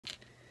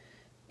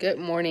Good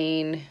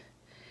morning.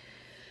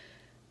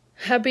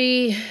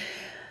 Happy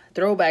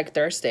Throwback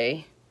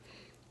Thursday.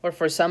 Or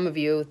for some of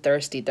you,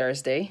 Thirsty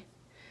Thursday.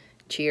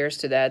 Cheers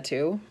to that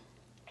too.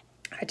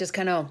 I just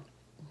kind of,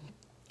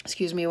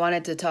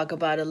 wanted to talk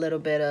about a little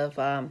bit of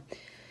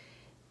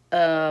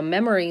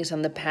memories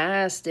on the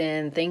past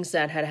and things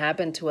that had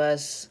happened to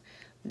us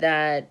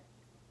that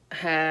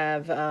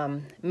have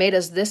made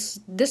us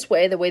this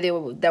way, the way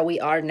that we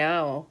are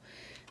now.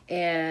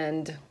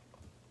 And,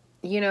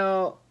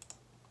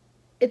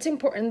 it's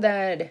important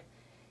that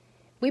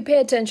we pay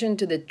attention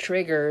to the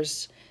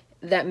triggers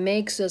that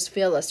makes us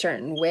feel a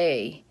certain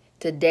way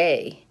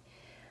today.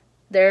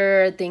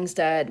 There are things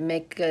that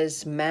make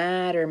us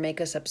mad or make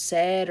us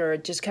upset or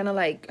just kind of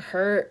like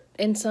hurt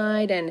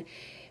inside, and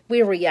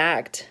we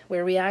react. We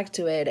react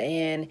to it,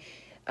 and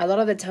a lot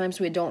of the times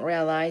we don't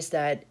realize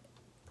that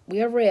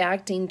we are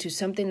reacting to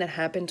something that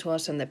happened to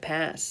us in the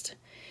past.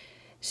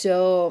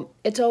 So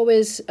it's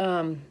always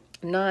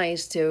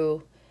nice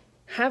to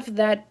have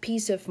that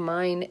peace of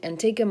mind and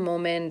take a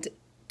moment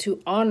to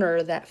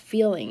honor that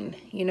feeling,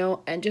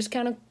 and just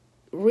kind of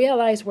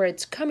realize where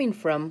it's coming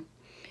from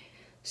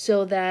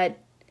so that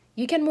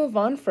you can move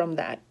on from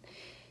that.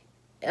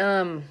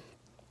 There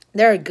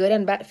are good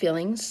and bad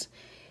feelings,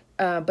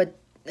 but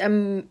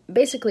I'm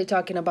basically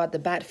talking about the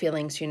bad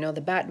feelings,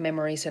 the bad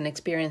memories and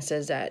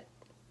experiences that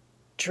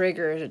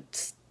trigger,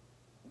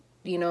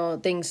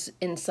 things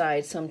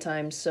inside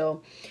sometimes.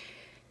 So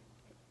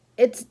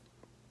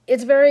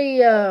it's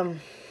very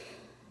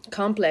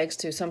complex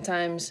to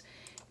sometimes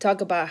talk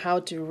about how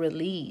to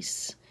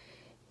release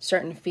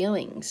certain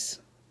feelings.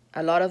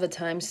 A lot of the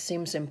times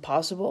seems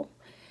impossible,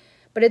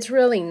 but it's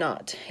really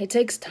not. It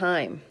takes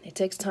time. It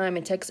takes time.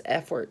 It takes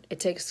effort. It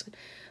takes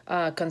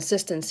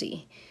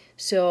consistency.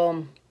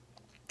 So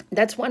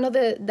that's one of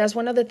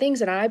the things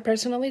that I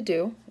personally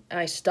do.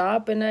 I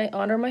stop and I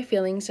honor my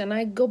feelings and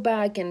I go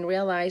back and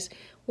realize,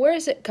 where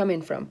is it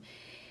coming from?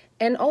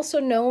 And also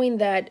knowing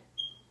that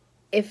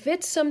if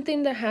it's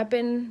something that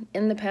happened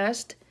in the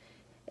past,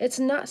 it's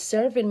not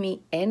serving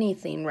me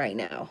anything right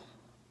now.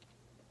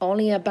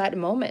 Only a bad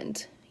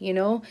moment,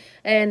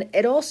 And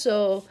it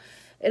also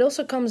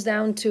comes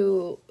down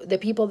to the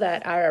people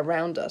that are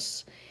around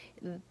us.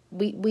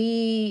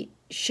 We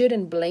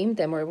shouldn't blame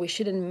them, or we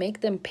shouldn't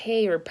make them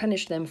pay or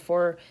punish them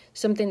for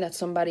something that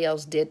somebody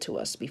else did to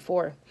us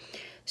before.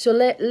 So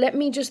let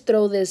me just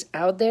throw this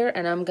out there,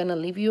 and I'm gonna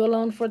leave you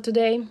alone for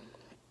today.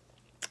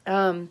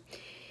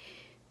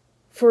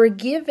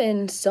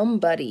 Forgiving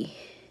somebody,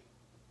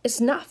 it's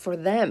not for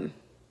them.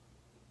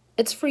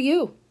 It's for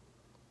you.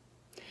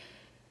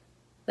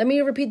 Let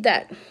me repeat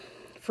that.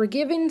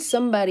 Forgiving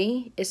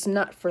somebody is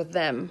not for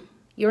them.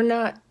 You're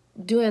not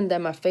doing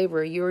them a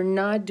favor. You're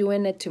not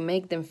doing it to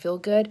make them feel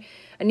good.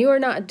 And you are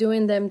not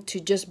doing them to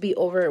just be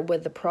over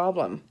with the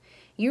problem.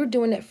 You're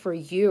doing it for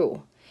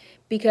you.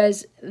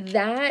 Because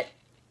that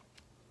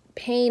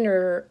pain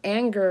or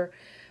anger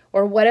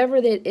or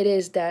whatever that it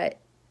is that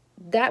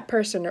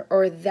person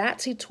or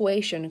that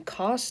situation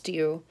cost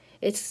you,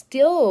 it's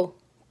still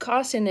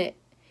causing it.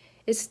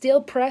 It's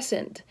still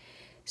present.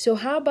 So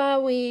how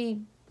about we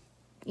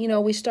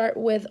start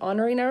with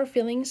honoring our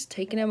feelings,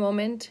 taking a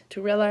moment to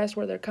realize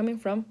where they're coming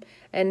from,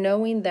 and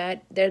knowing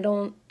that they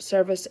don't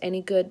serve us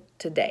any good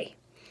today.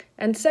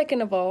 And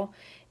second of all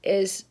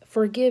is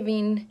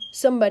forgiving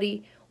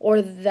somebody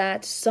or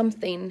that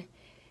something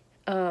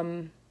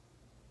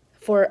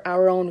for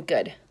our own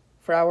good,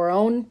 for our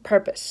own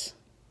purpose.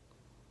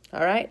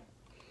 All right?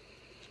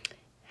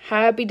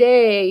 Happy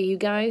day, you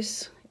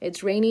guys.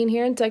 It's raining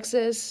here in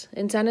Texas,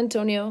 in San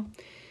Antonio.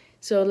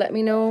 So let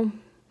me know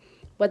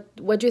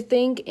what you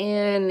think,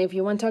 and if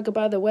you want to talk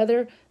about the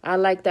weather, I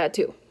like that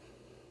too.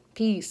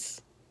 Peace.